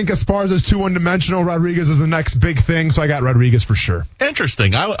 I think Esparza's too one-dimensional. Rodriguez is the next big thing, so I got Rodriguez for sure.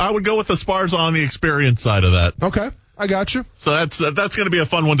 Interesting. I would go with Esparza on the experience side of that. Okay, I got you. So that's going to be a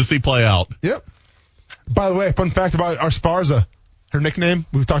fun one to see play out. Yep. By the way, fun fact about Esparza. Her nickname,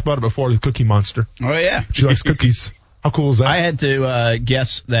 we've talked about it before, the Cookie Monster. Oh, yeah. She likes cookies. How cool is that? I had to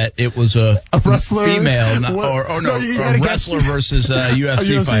guess that it was a wrestler, female, a wrestler versus a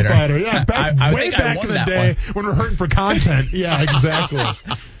UFC fighter. Yeah, way back in the day when we're hurting for content. Yeah, exactly.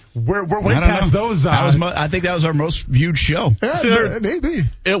 We're way past those. I think that was our most viewed show. Yeah, maybe.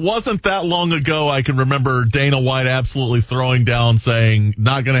 It wasn't that long ago. I can remember Dana White absolutely throwing down, saying,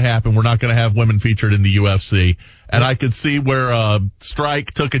 "Not going to happen. We're not going to have women featured in the UFC." And I could see where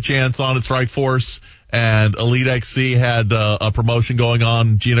Strike took a chance on it, Strike Force, and Elite XC had a promotion going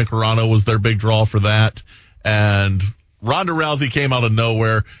on. Gina Carano was their big draw for that, and Ronda Rousey came out of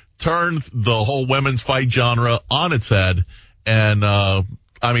nowhere, turned the whole women's fight genre on its head, and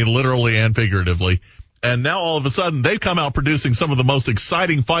I mean, literally and figuratively. And now all of a sudden they've come out producing some of the most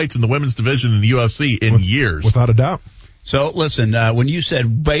exciting fights in the women's division in the UFC in years. Without a doubt. So listen, when you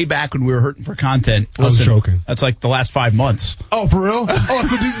said way back when we were hurting for content, I was joking. That's like the last 5 months. Oh, for real? Oh,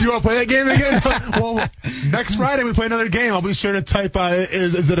 so do you want to play that game again? Well, next Friday we play another game. I'll be sure to type,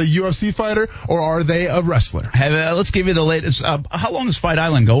 is it a UFC fighter or are they a wrestler? Let's give you the latest. How long is Fight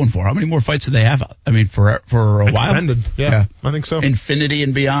Island going for? How many more fights do they have? I mean, for a while? Extended, yeah, I think so. Infinity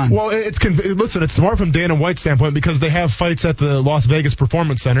and beyond. Well, listen, it's smart from Dana White's standpoint because they have fights at the Las Vegas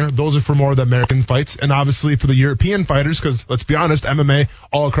Performance Center. Those are for more of the American fights. And obviously for the European fighters, because let's be honest, MMA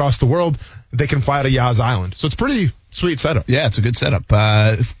all across the world, they can fly to Yas Island. So it's pretty sweet setup. Yeah, it's a good setup.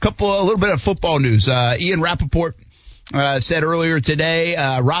 A little bit of football news. Ian Rappaport said earlier today,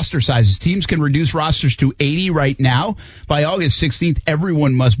 roster sizes. Teams can reduce rosters to 80 right now. By August 16th,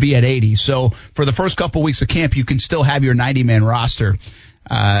 everyone must be at 80. So for the first couple weeks of camp, you can still have your 90-man roster.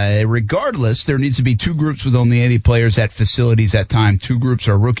 Regardless, there needs to be 2 groups with only 80 players at facilities at time. 2 groups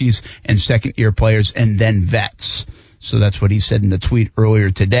are rookies and second-year players and then vets. So that's what he said in the tweet earlier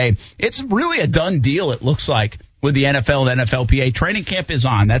today. It's really a done deal, it looks like, with the NFL and NFLPA. Training camp is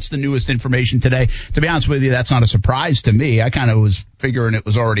on. That's the newest information today. To be honest with you, that's not a surprise to me. I kind of was figuring it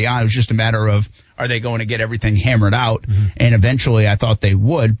was already on. It was just a matter of, are they going to get everything hammered out? Mm-hmm. And eventually I thought they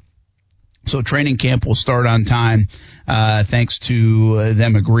would. So training camp will start on time, thanks to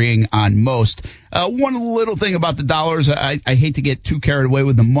them agreeing on most. One little thing about the dollars, I hate to get too carried away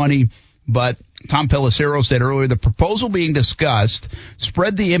with the money, but Tom Pelissero said earlier, the proposal being discussed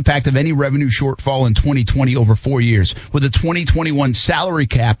spread the impact of any revenue shortfall in 2020 over 4 years with a 2021 salary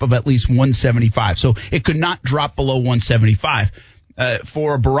cap of at least 175. So it could not drop below 175.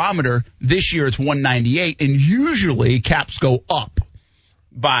 For a barometer, this year it's 198, and usually caps go up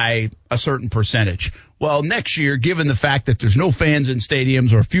by a certain percentage. Well, next year, given the fact that there's no fans in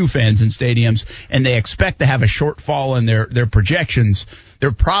stadiums or few fans in stadiums, and they expect to have a shortfall in their projections,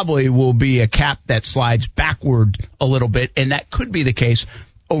 there probably will be a cap that slides backward a little bit, and that could be the case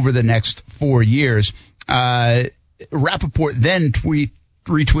over the next 4 years. Rappaport then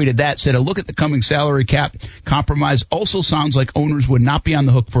retweeted that, said a look at the coming salary cap compromise also sounds like owners would not be on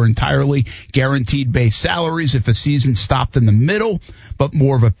the hook for entirely guaranteed base salaries if a season stopped in the middle, but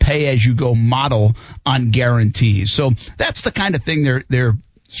more of a pay-as-you-go model on guarantees. So that's the kind of thing they're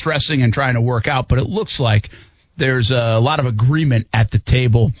stressing and trying to work out, but it looks like there's a lot of agreement at the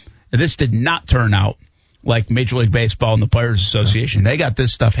table. This did not turn out like Major League Baseball and the Players Association. They got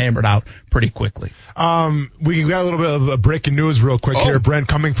this stuff hammered out pretty quickly. We got a little bit of breaking news real quick here, Brent,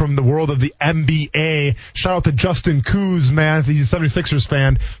 coming from the world of the NBA. Shout out to Justin Kuz, man. He's a 76ers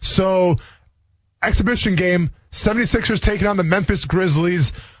fan. So, exhibition game, 76ers taking on the Memphis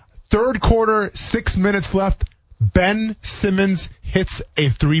Grizzlies. Third quarter, 6 minutes left. Ben Simmons hits a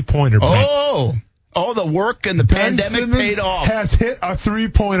three-pointer. Brent. All the work and the pandemic paid off. Has hit a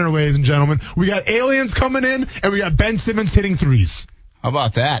three-pointer, ladies and gentlemen. We got aliens coming in, and we got Ben Simmons hitting threes. How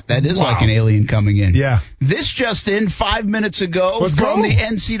about that? That is like an alien coming in. Yeah. This just in 5 minutes ago from the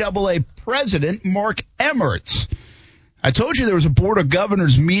NCAA president, Mark Emmerts. I told you there was a Board of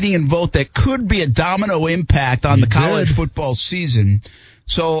Governors meeting and vote that could be a domino impact on the college football season.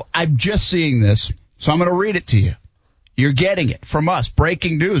 So I'm just seeing this, so I'm going to read it to you. You're getting it from us.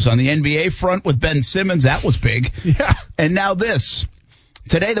 Breaking news on the NBA front with Ben Simmons. That was big. Yeah. And now this.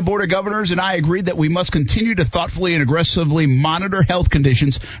 Today, the Board of Governors and I agreed that we must continue to thoughtfully and aggressively monitor health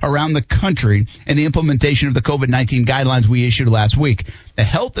conditions around the country and the implementation of the COVID-19 guidelines we issued last week. The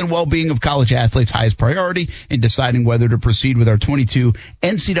health and well-being of college athletes' highest priority in deciding whether to proceed with our 22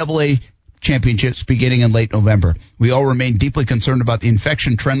 NCAA championships beginning in late November. We all remain deeply concerned about the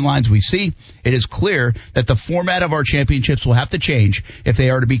infection trend lines we see. It is clear that the format of our championships will have to change if they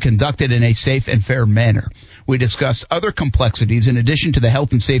are to be conducted in a safe and fair manner. We discussed other complexities in addition to the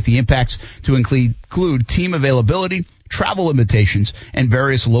health and safety impacts to include team availability, travel limitations, and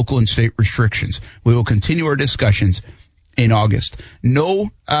various local and state restrictions. We will continue our discussions in August. So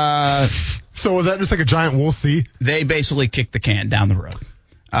was that just like a giant we'll see? They basically kicked the can down the road.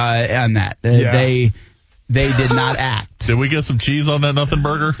 On that. They did not act. Did we get some cheese on that nothing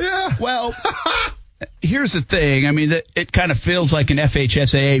burger? Yeah. Well, here's the thing. I mean, it kind of feels like an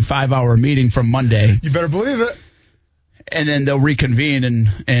FHSAA 5-hour meeting from Monday. You better believe it. And then they'll reconvene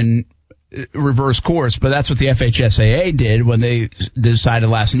and reverse course. But that's what the FHSAA did when they decided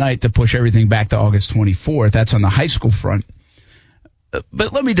last night to push everything back to August 24th. That's on the high school front.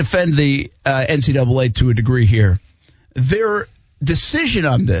 But let me defend the NCAA to a degree here. Their decision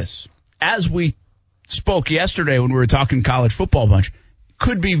on this, as we spoke yesterday when we were talking college football a bunch,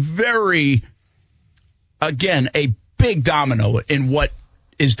 could be very, again, a big domino in what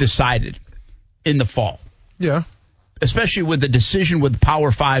is decided in the fall. Yeah. Especially with the decision with the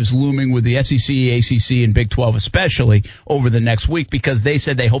Power Fives looming with the SEC, ACC, and Big 12 especially over the next week, because they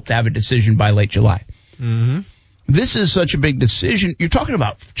said they hope to have a decision by late July. Mm-hmm. This is such a big decision. You're talking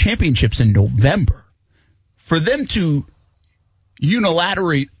about championships in November. For them to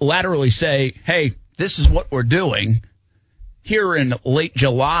unilaterally say, hey, this is what we're doing here in late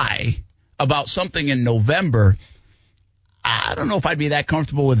July about something in November, I don't know if I'd be that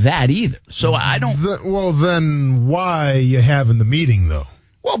comfortable with that either. So I don't. Well, then why are you having the meeting, though?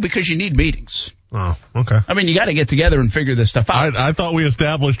 Well, because you need meetings. Oh, okay. I mean, you got to get together and figure this stuff out. I thought we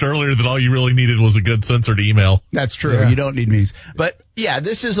established earlier that all you really needed was a good censored email. That's true. Yeah. You don't need meetings. But, yeah,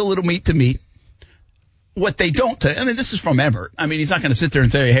 this is a little meat to meet. What they don't, I mean, this is from Everett. I mean, he's not going to sit there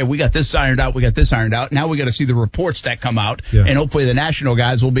and tell you, hey, we got this ironed out, we got this ironed out. Now we got to see the reports that come out. Yeah. And hopefully the national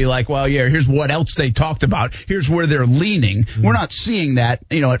guys will be like, well, yeah, here's what else they talked about. Here's where they're leaning. Mm-hmm. We're not seeing that,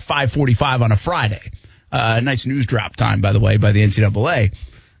 at 5:45 on a Friday. Nice news drop time, by the way, by the NCAA.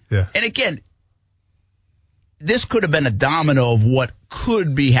 Yeah. And again, this could have been a domino of what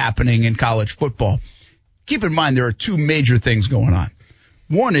could be happening in college football. Keep in mind, there are two major things going on.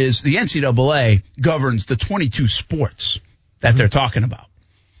 One is the NCAA governs the 22 sports that they're talking about.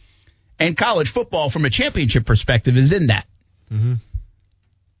 And college football, from a championship perspective, is in that. Mm-hmm.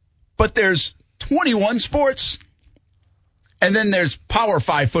 But there's 21 sports, and then there's Power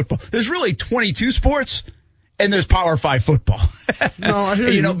 5 football. There's really 22 sports, and there's Power 5 football. No, I hear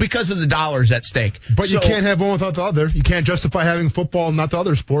you. Because of the dollars at stake. But you can't have one without the other. You can't justify having football and not the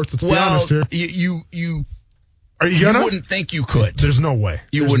other sports. Let's be honest here. You wouldn't think you could. There's no way.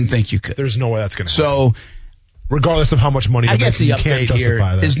 You wouldn't think you could. There's no way that's going to happen. So, regardless of how much money I guess the update here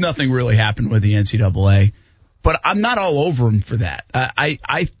is nothing really happened with the NCAA, but I'm not all over them for that.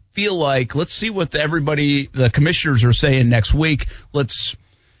 I feel like let's see what the commissioners are saying next week.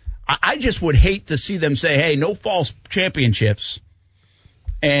 I just would hate to see them say, hey, no false championships,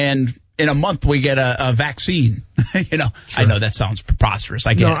 and in a month we get a vaccine. Sure. I know that sounds preposterous.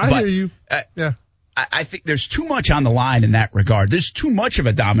 I get it. I hear you. Yeah. I think there's too much on the line in that regard. There's too much of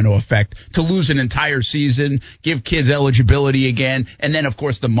a domino effect to lose an entire season, give kids eligibility again, and then, of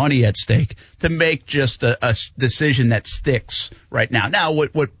course, the money at stake to make just a decision that sticks right now. Now,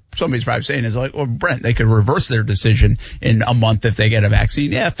 what somebody's probably saying is like, well, Brent, they could reverse their decision in a month if they get a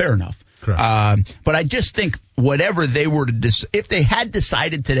vaccine. Yeah, fair enough. But I just think whatever they were to if they had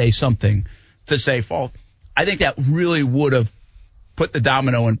decided today something to say fault, I think that really would have put the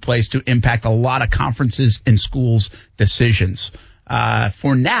domino in place to impact a lot of conferences and schools' decisions.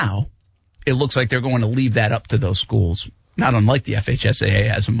 For now, it looks like they're going to leave that up to those schools, not unlike the FHSAA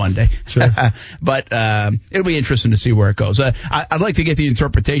as of Monday. Sure. But it'll be interesting to see where it goes. I'd like to get the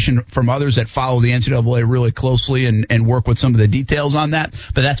interpretation from others that follow the NCAA really closely and work with some of the details on that.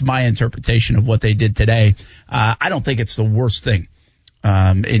 But that's my interpretation of what they did today. I don't think it's the worst thing.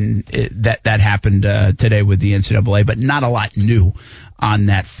 That happened today with the NCAA, but not a lot new on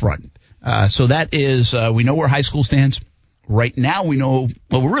that front. So that is, we know where high school stands. Right now we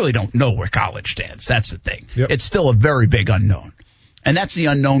really don't know where college stands. That's the thing. Yep. It's still a very big unknown. And that's the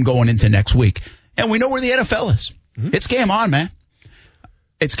unknown going into next week. And we know where the NFL is. Mm-hmm. It's game on, man.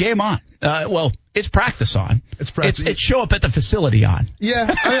 It's game on. It's practice on. It's practice. It's show up at the facility on.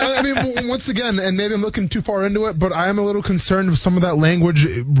 Yeah. I mean, once again, and maybe I'm looking too far into it, but I am a little concerned with some of that language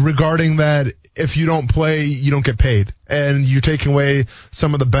regarding that if you don't play, you don't get paid. And you're taking away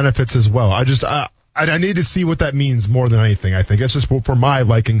some of the benefits as well. I need to see what that means more than anything, I think. It's just for my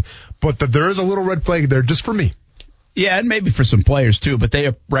liking. But there is a little red flag there just for me. Yeah, and maybe for some players too, but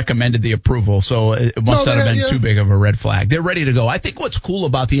they recommended the approval, so it must not have been too big of a red flag. They're ready to go. I think what's cool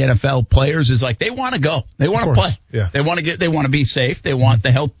about the NFL players is like they want to go. They want to play. Yeah. They want to be safe. They want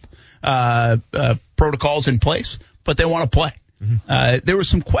the health protocols in place, but they want to play. Mm-hmm. There was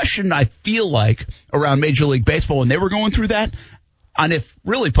some question, I feel like, around Major League Baseball when they were going through that on if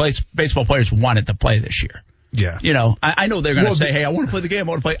really baseball players wanted to play this year. Yeah. I know they're going to say, hey, I want to play the game. I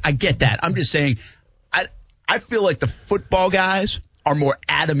want to play. I get that. I'm just saying I feel like the football guys are more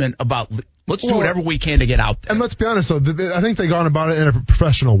adamant about Let's do whatever we can to get out there. And let's be honest, though, I think they gone about it in a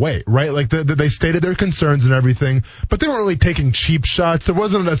professional way, right? Like, they stated their concerns and everything, but they weren't really taking cheap shots. There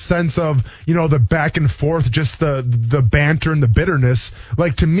wasn't a sense of, the back and forth, just the banter and the bitterness.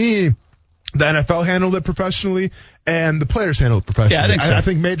 Like, to me, the NFL handled it professionally, and the players handled it professionally. Yeah, I think so. I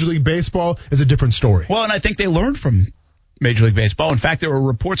think Major League Baseball is a different story. Well, and I think they learned from Major League Baseball. In fact, there were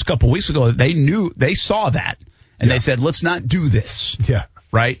reports a couple weeks ago that they saw that, and they said, let's not do this. Yeah.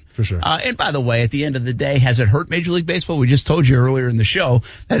 Right? For sure. And by the way, at the end of the day, has it hurt Major League Baseball? We just told you earlier in the show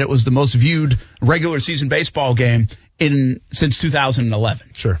that it was the most viewed regular season baseball game since 2011.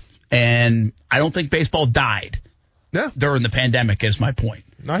 Sure. And I don't think baseball died during the pandemic, is my point.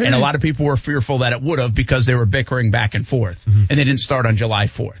 And a lot of people were fearful that it would have because they were bickering back and forth. Mm-hmm. And they didn't start on July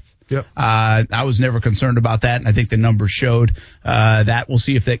 4th. Yep. I was never concerned about that, and I think the numbers showed that. We'll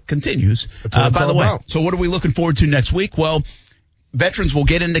see if that continues. By the way, so what are we looking forward to next week? Well, veterans will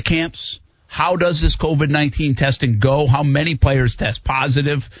get into camps. How does this COVID-19 testing go? How many players test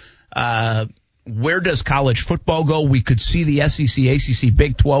positive? Where does college football go? We could see the SEC, ACC,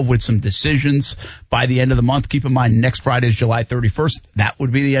 Big 12 with some decisions by the end of the month. Keep in mind, next Friday is July 31st. That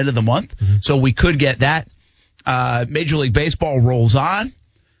would be the end of the month. Mm-hmm. So we could get that. Major League Baseball rolls on,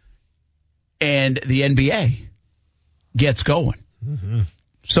 and the NBA gets going. Mm-hmm.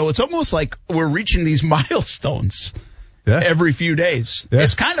 So it's almost like we're reaching these milestones. Yeah. Every few days. Yeah.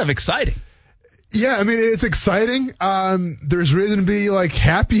 It's kind of exciting. Yeah, I mean, it's exciting. There's reason to be,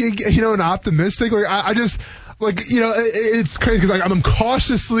 happy, and optimistic. I just, it's crazy because I'm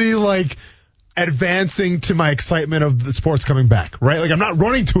cautiously, advancing to my excitement of the sports coming back, right? I'm not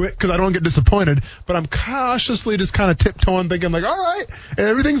running to it because I don't get disappointed, but I'm cautiously just kind of tiptoeing, thinking, all right,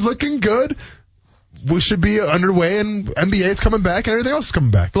 everything's looking good. We should be underway, and NBA is coming back, and everything else is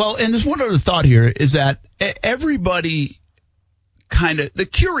coming back. Well, and there's one other thought here, is that everybody the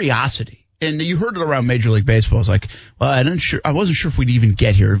curiosity, and you heard it around Major League Baseball, is like, well, I wasn't sure if we'd even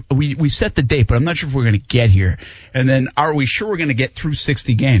get here. We set the date, but I'm not sure if we're going to get here. And then, are we sure we're going to get through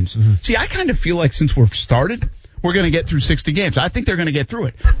 60 games? Mm-hmm. See, I kind of feel like since we've started, we're going to get through 60 games. I think they're going to get through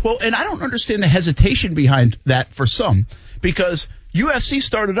it. Well, and I don't understand the hesitation behind that for some, because UFC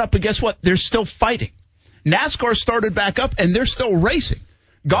started up, but guess what? They're still fighting. NASCAR started back up, and they're still racing.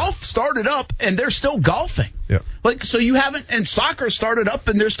 Golf started up, and they're still golfing. Yeah. So you haven't, and soccer started up,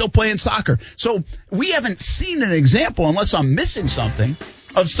 and they're still playing soccer. So we haven't seen an example, unless I'm missing something,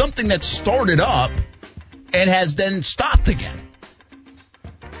 of something that started up and has then stopped again.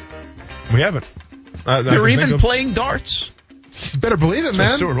 We haven't. They're even playing darts. You better believe it, man.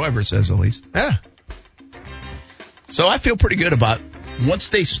 So Stuart Weber says, at least. Yeah. So I feel pretty good about once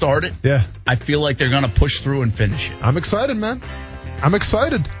they start it. Yeah. I feel like they're going to push through and finish it. I'm excited, man. I'm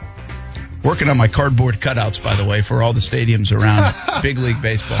excited. Working on my cardboard cutouts, by the way, for all the stadiums around Big League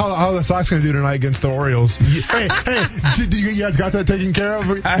Baseball. How are the Sox going to do tonight against the Orioles? hey, do you guys got that taken care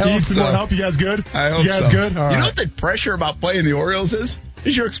of? I hope you need some so. more help? You guys good? I hope you guys so. good? All right. You know what the pressure about playing the Orioles is?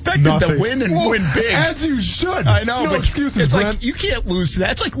 You're expected to win and win big. As you should. I know, no but excuses, it's Brent. like you can't lose to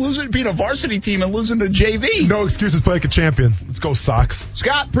that. It's like being a varsity team and losing to JV. No excuses. Play like a champion. Let's go, Sox.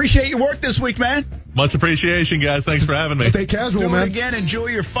 Scott, appreciate your work this week, man. Much appreciation, guys. Thanks for having me. Stay casual, man. Do it again. Enjoy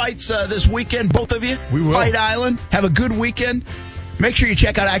your fights this weekend, both of you. We will. Fight Island. Have a good weekend. Make sure you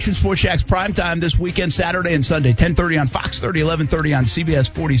check out Action Sports Shack's primetime this weekend, Saturday and Sunday, 10:30 on Fox 30, 11:30 on CBS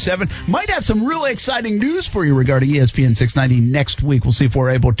 47. Might have some really exciting news for you regarding ESPN 690 next week. We'll see if we're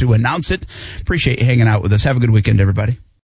able to announce it. Appreciate you hanging out with us. Have a good weekend, everybody.